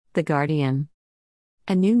The Guardian.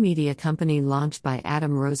 A new media company launched by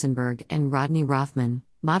Adam Rosenberg and Rodney Rothman,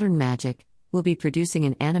 Modern Magic, will be producing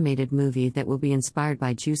an animated movie that will be inspired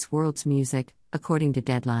by Juice WRLD's music, according to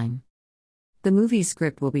Deadline. The movie's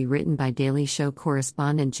script will be written by Daily Show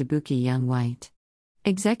correspondent Jabuki Young-White.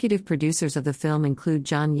 Executive producers of the film include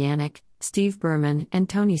John Yannick, Steve Berman, and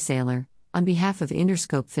Tony Saylor, on behalf of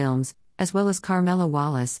Interscope Films, as well as Carmela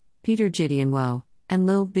Wallace, Peter Gideon Woe, and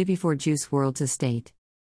Lil Bibby for Juice WRLD's estate.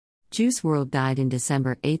 Juice WRLD died in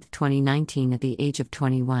December 8, 2019 at the age of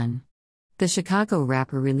 21. The Chicago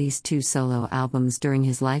rapper released 2 solo albums during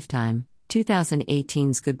his lifetime,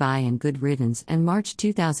 2018's Goodbye and Good Riddance and March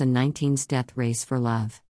 2019's Death Race for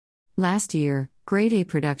Love. Last year, Grade A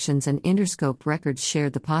Productions and Interscope Records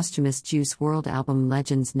shared the posthumous Juice WRLD album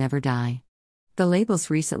Legends Never Die. The labels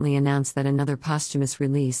recently announced that another posthumous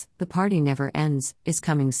release, The Party Never Ends, is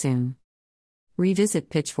coming soon. Revisit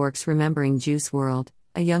Pitchfork's Remembering Juice WRLD,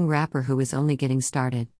 a young rapper who is only getting started.